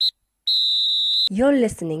You're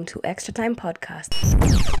listening to Extra Time Podcast.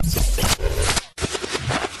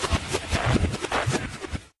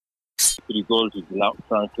 Result is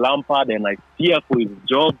Frank Lampard, and I fear for his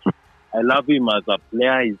job. I love him as a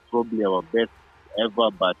player. He's probably our best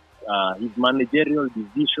ever, but his managerial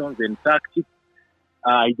decisions and tactics,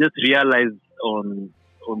 I just realized on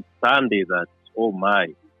Sunday that, oh my,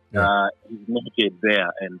 he's not yet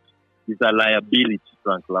there, and he's a liability,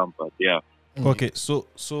 Frank Lampard. Yeah. Okay, so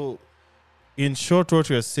in short, what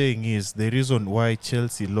you're saying is the reason why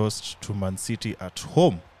Chelsea lost to Man City at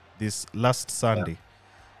home this last Sunday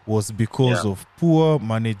was because of poor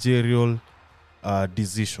managerial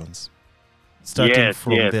decisions, starting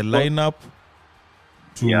from the lineup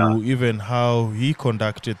to even how he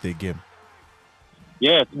conducted the game.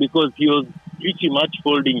 Yes, because he was pretty much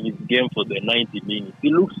folding his game for the 90 minutes.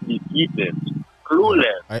 He looks defeated,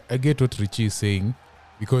 clueless. I get what Richie is saying,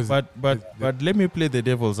 because but let me play the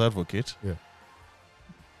devil's advocate. Yeah.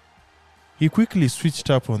 He quickly switched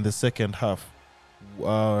up on the second half.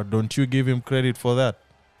 Don't you give him credit for that?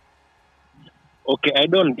 Okay, I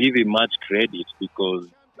don't give him much credit because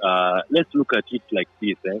let's look at it like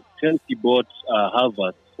this. Chelsea bought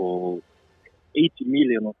Havertz for 80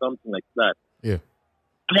 million or something like that. Yeah.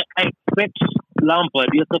 I expect Lampard,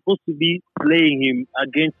 you're supposed to be playing him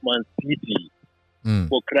against Man City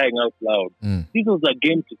for crying out loud. This was a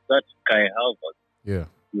game to start Kai Havertz. Yeah.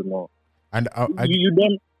 You know. And you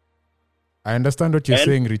don't. I understand what you're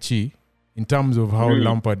saying, Richie, in terms of how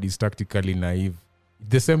Lampard is tactically naive.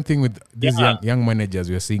 The same thing with these young managers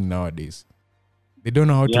we're seeing nowadays. They don't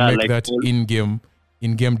know how to make like that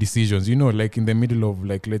in-game decisions. You know, like in the middle of,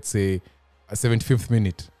 like, let's say, a 75th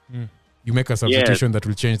minute, you make a substitution that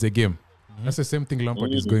will change the game. That's the same thing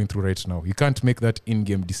Lampard is going through right now. You can't make that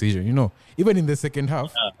in-game decision. You know, even in the second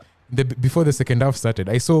half, before the second half started,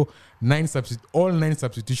 I saw all 9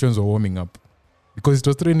 substitutions were warming up because it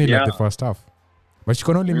was 3-0 at the first half. But you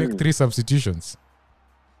can only make 3 substitutions.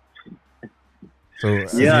 So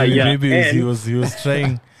maybe he was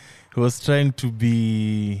trying to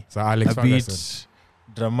be a bit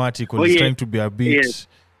dramatic, or trying to be a bit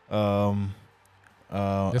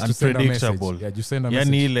unpredictable. Just send a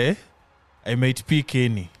message. I might pick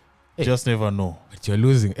any. Just never know. But you're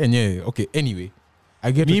losing. Okay, anyway.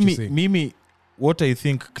 I get what you're saying. Mimi, what I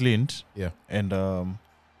think, Clint, and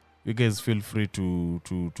you guys feel free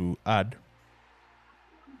to add.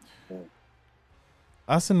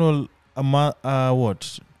 Arsenal,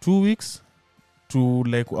 2 weeks to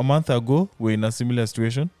like a month ago, we're in a similar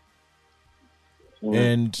situation.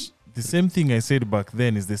 And the same thing I said back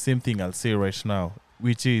then is the same thing I'll say right now,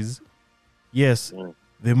 which is, yes,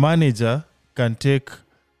 the manager can take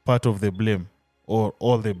part of the blame or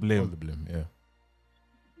all the blame. All the blame, yeah.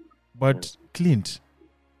 But Clint,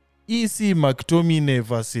 EC McTominay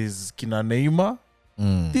versus Kina Neymar,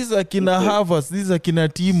 these are Kina Havertz, these are Kina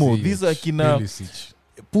Timo, these are Kina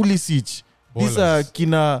Pulisic. These are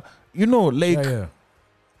Kina, you know,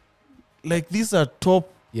 like these are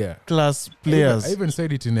top class players. I even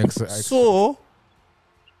said it in extra. So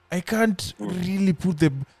I can't really put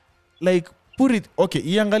it. Okay,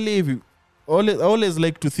 Ianga Levy. I always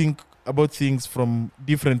like to think about things from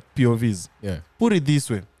different POVs. Yeah. Put it this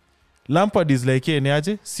way. Lampard is like, hey,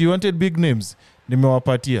 niaje, si you wanted big names,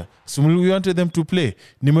 nimewapatia. So we wanted them to play,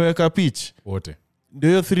 nimeweka pitch. Wote.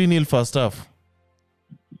 Ndio 3-0 first half.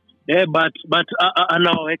 Yeah, but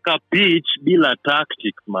anaweka pitch bila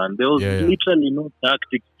tactics, man. There was literally no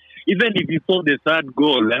tactics. Even if you saw the third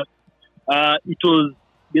goal, it was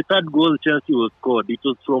the third goal Chelsea was scored. It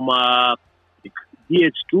was from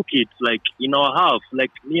DH took it like in our half,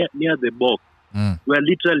 like near the box. We're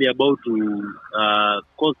literally about to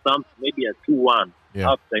cause something, maybe a 2-1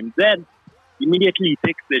 half time. Then immediately he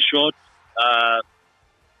takes the shot,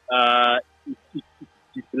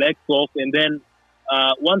 it legs off, and then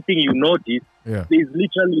one thing you notice, there's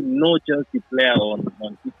literally no Chelsea player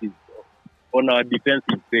on City's on our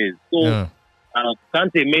defensive phase. So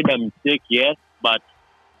Kante made a mistake, yes, but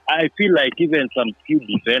I feel like even some few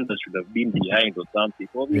defenders should have been behind or something.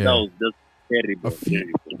 For me, that was just terrible.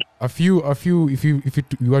 A few. If you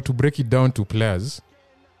were to break it down to players,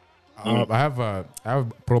 I have a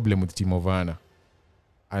problem with Timo Werner,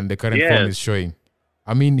 and the current form is showing.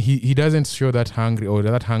 I mean, he doesn't show that hungry or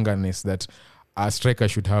that hungerness that a striker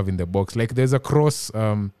should have in the box. Like there's a cross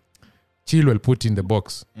Chilwell put in the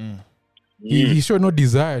box. He showed no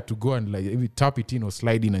desire to go and like tap it in or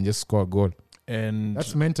slide in and just score a goal. And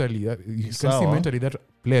that's mentally, you can see mentally that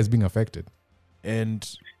player is being affected. And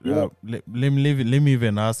let me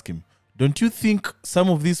even ask him, don't you think some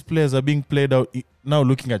of these players are being played out, now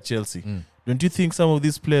looking at Chelsea, don't you think some of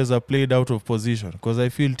these players are played out of position? Because I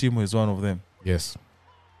feel Timo is one of them. Yes.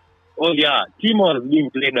 Oh yeah, Timo has been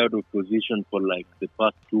played out of position for like the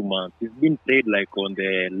past 2 months. He's been played like on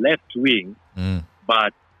the left wing,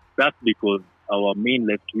 but that's because our main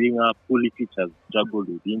left winger Pulisic has struggled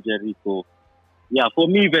with injury. So yeah, for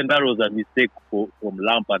me even that was a mistake from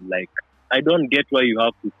Lampard. Like I don't get why you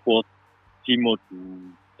have to force Timo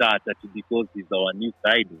to start because he's our new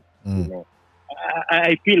signing. You know,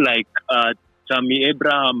 I feel like Tammy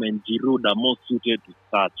Abraham and Giroud are more suited to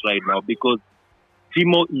start right now because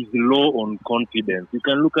Timo is low on confidence. You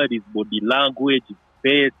can look at his body language, his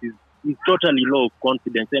face. He's totally low of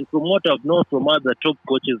confidence. And from what I've known from other top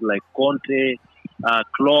coaches like Conte,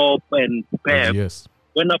 Klopp, and Pep,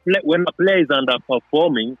 when a player is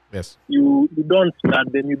underperforming, you don't start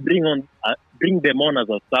them. You bring them on as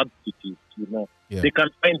a substitute. You know, they can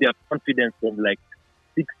find their confidence from like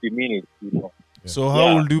 60 minutes. You know. So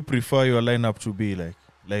how would you prefer your lineup to be like?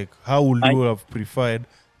 Like how would you have preferred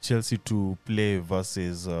Chelsea to play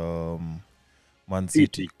versus Man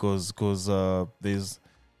City? Because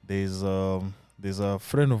there's a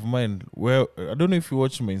friend of mine where I don't know if you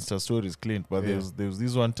watch my Insta stories, Clint, but there's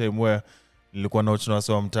this one time where nilikuwa na watching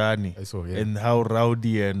wasa mtaani and how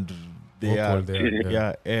rowdy and they are.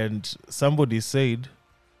 Yeah, and somebody said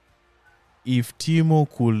if Timo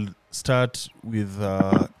could start with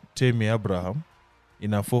Tammy Abraham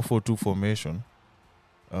in a 4-4-2 formation,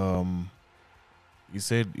 he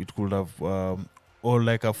said it could have or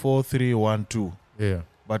like a 4-3-1-2. Yeah.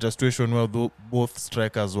 But a situation where both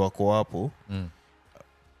strikers wako hapo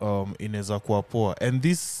inaweza kuwa poa. And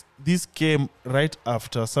this came right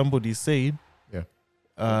after somebody said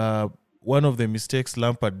one of the mistakes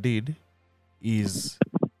Lampard did is,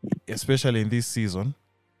 especially in this season,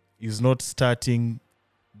 is not starting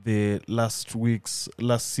the last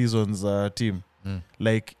season's team.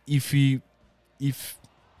 Like if he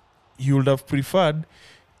would have preferred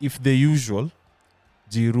if the usual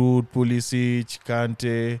Giroud, Pulisic,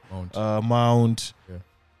 Kante, Mount,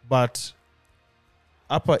 but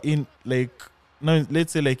upper in like now,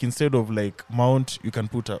 let's say like instead of like Mount, you can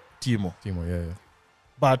put a Timo.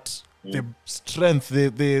 But the strength,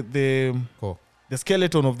 the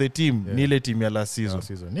skeleton of the team, nearly team last season.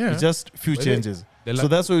 Yeah, it's just few changes. So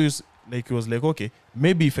that's why he was like, okay,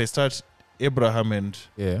 maybe if I start Abraham and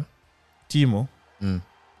Timo.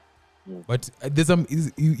 But there's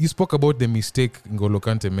you spoke about the mistake N'Golo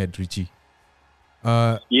Kante made, Richie.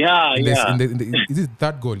 Is it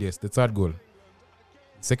third goal? Yes, the third goal.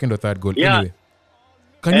 Second or third goal. Yeah. Anyway.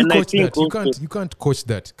 Can you coach that? You can't coach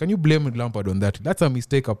that. Can you blame Lampard on that? That's a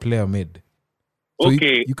mistake a player made. So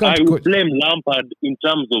you can't I would blame Lampard in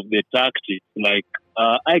terms of the tactics. Like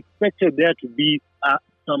I expected there to be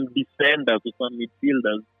some defenders or some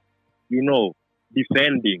midfielders, you know,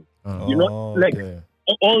 defending.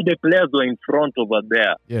 All the players were in front over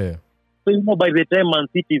there. Yeah. So you know, by the time Man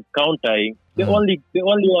City is countering, the only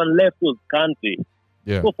one left was Kante.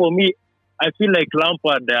 Yeah. So for me, I feel like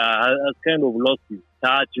Lampard has kind of lost his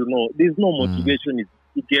touch. You know, there's no motivation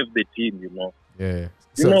he gave the team. You know. Yeah.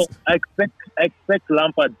 I expect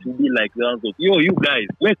Lampard to be like the ones of, you guys,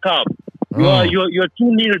 wake up. You're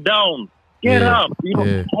 2-0 down. Get up. You know,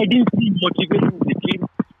 I didn't see motivation in the team,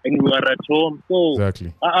 and we were at home. So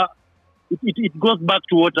exactly. It goes back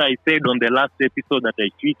to what I said on the last episode that I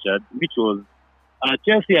featured, which was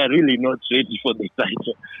Chelsea are really not ready for the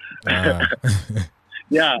title.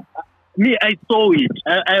 Yeah, me, I saw it.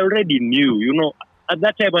 I already knew. You know, at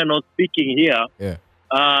that time when I was speaking here,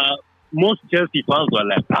 most Chelsea fans were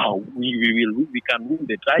like, "Oh, we can win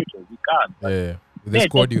the title. We can't." Yeah, the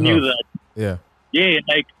squad you knew have. That, yeah,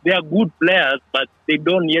 like they are good players, but they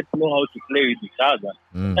don't yet know how to play with each other.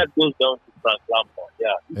 That goes down to Frank Lampard.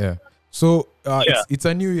 Yeah. So it's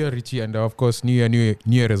a new year, Richie, and of course, new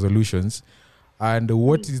year resolutions. And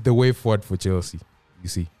what is the way forward for Chelsea? You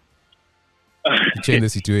see, to change the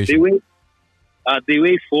situation. The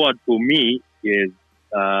way forward for me is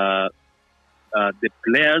the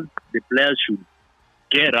players should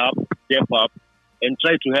get up, step up, and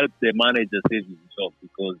try to help the manager save himself.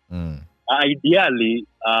 Because ideally,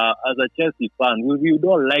 as a Chelsea fan, we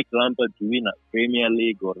don't like Lampard to win a Premier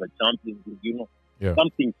League or a Champions League. You know.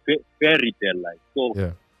 Something fairy tale like.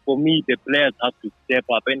 So for me, the players have to step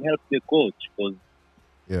up and help the coach. Because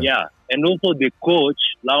and also the coach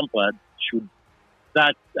Lampard should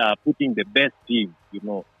start putting the best team. You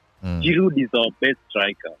know, Giroud is our best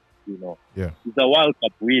striker. You know, he's a World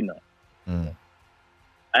Cup winner.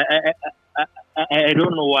 I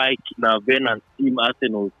don't know why Venant's team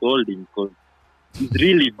Arsenal sold him, because he's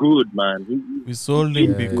really good, man. We sold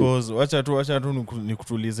him because wacha tu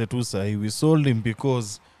nikutulize tu sahi. We sold him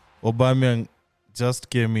because Aubameyang just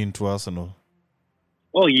came into Arsenal.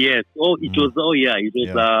 Oh yes. Oh, it was. Oh yeah, it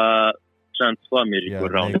was transfer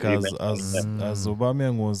merry-go-round. Like as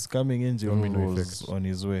Aubameyang was coming in, Giroud was on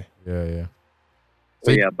his way. Yeah.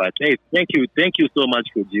 So, but hey, thank you so much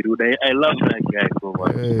for Giroud. I love that guy so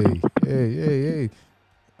much. Hey.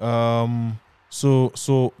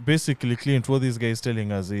 So basically, Clint, what this guy is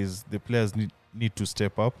telling us is the players need to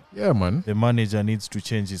step up. Yeah, man. The manager needs to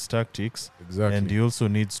change his tactics. Exactly. And he also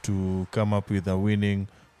needs to come up with a winning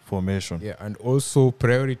formation. Yeah, and also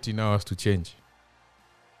priority now has to change.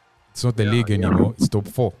 It's not the league anymore. It's top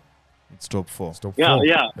 4. It's top 4.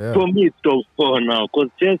 Yeah. For me, it's top 4 now because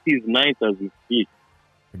Chelsea is 9th as we speak.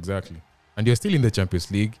 Exactly. And you're still in the Champions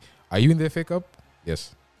League. Are you in the FA Cup?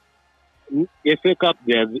 Yes. FA Cup,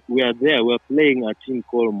 we are there. We're playing a team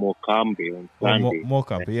called Morecambe on Sunday.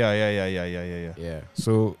 Morecambe, yeah. Yeah.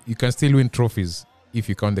 So you can still win trophies if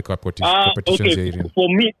you count the competitions okay. you're in. For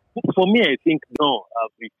me, I think no.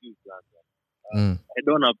 I've refused that. I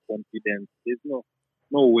don't have confidence. There's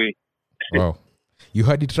no way. Wow. You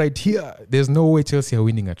had it right here. There's no way Chelsea are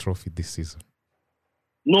winning a trophy this season.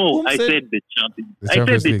 No, I said the champions. I said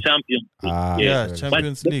the Champions League.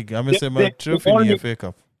 Champions League. I'm saying my trophy in the FA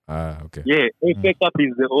Cup. Okay. Yeah, FA Cup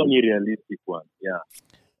is the only realistic one. Yeah.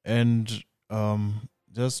 And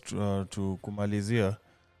just to kumalizia,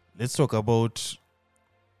 let's talk about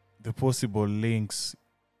the possible links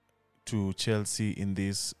to Chelsea in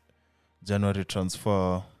this January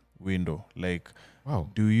transfer window. Like,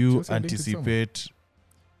 do you anticipate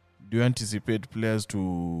players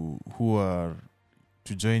to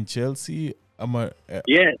join Chelsea?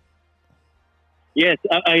 Yes,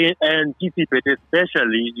 I anticipate,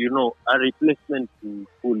 especially, a replacement to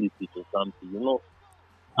Pulisic or something,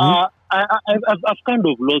 I've kind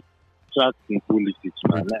of lost trust in Pulisic,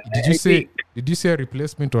 man. Did you say a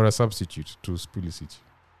replacement or a substitute to Pulisic?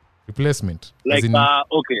 Replacement? Like,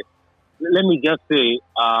 okay, let me just say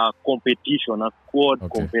competition, a squad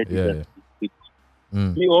competition.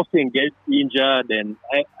 Yeah. He often gets injured, and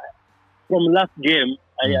from last game,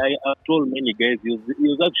 I told many guys he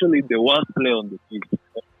was actually the worst player on the pitch.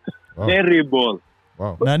 Wow. Terrible.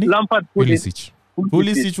 Wow. Nani? Lampard Pulisic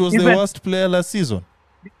was the worst player last season.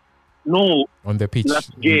 No. On the pitch.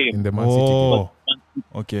 Last game. In the Man City game.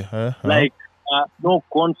 Okay. Like no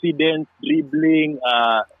confidence, dribbling,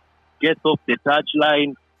 gets off the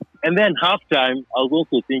touchline. And then halftime, I was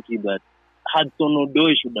also thinking that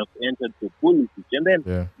Hudson-Odoi should have entered for Pulisic. And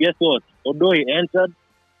then guess what? Odoi entered.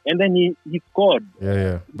 And then he scored.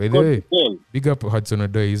 Yeah. By the way, big up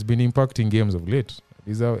Hudson-Odoi. He's been impacting games of late.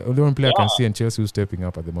 He's the only one player I can see in Chelsea who's stepping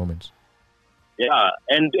up at the moment. Yeah,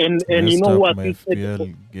 and you know who assisted?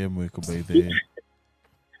 FPL game week by the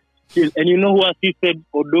and you know who assisted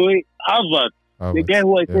Odoi? Havertz, the guy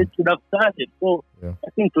who I said should have started. So I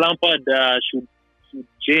think Lampard should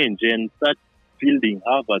change and start fielding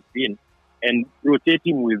Havertz in and rotate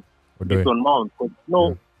him with Mason Mount.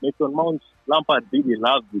 Because Mason Mount, Lampard really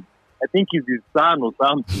loves it. I think he's his son or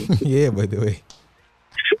something. Yeah, by the way.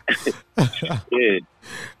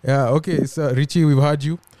 Yeah, okay. So, Richie, we've heard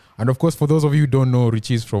you. And of course, for those of you who don't know,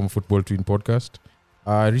 Richie is from Football Twin Podcast.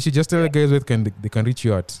 Richie, just tell the guys where they can reach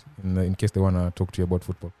you at in case they want to talk to you about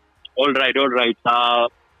football. All right.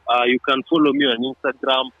 You can follow me on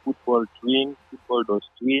Instagram, Football Twin,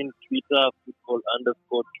 football.twin, Twitter,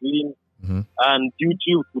 football_twin, and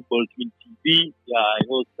YouTube, Football Twin TV. Yeah, I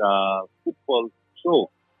host a football show.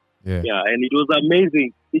 Yeah, and it was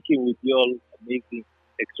amazing speaking with you all. Amazing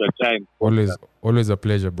extra time. Always a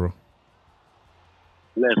pleasure, bro.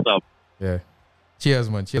 Bless up. Yeah. Cheers,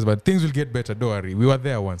 man. Cheers, but things will get better. Don't worry. We were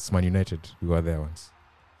there once, Man United. We were there once.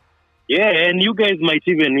 Yeah, and you guys might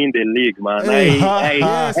even win the league, man.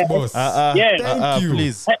 Yes, boss. Thank you.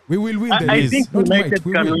 Please. We will win the league. I think United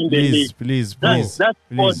can win the league. Please. That's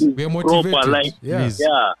we are motivated. Proper, like, Please.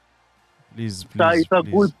 It's a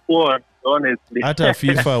good sport, honestly. Hata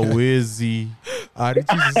FIFA wezi.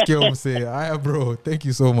 Aya, bro. Thank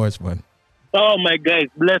you so much, man. Oh, my guys.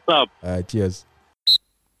 Bless up. Cheers.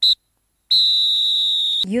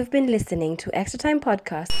 You've been listening to Extra Time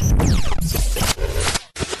Podcast.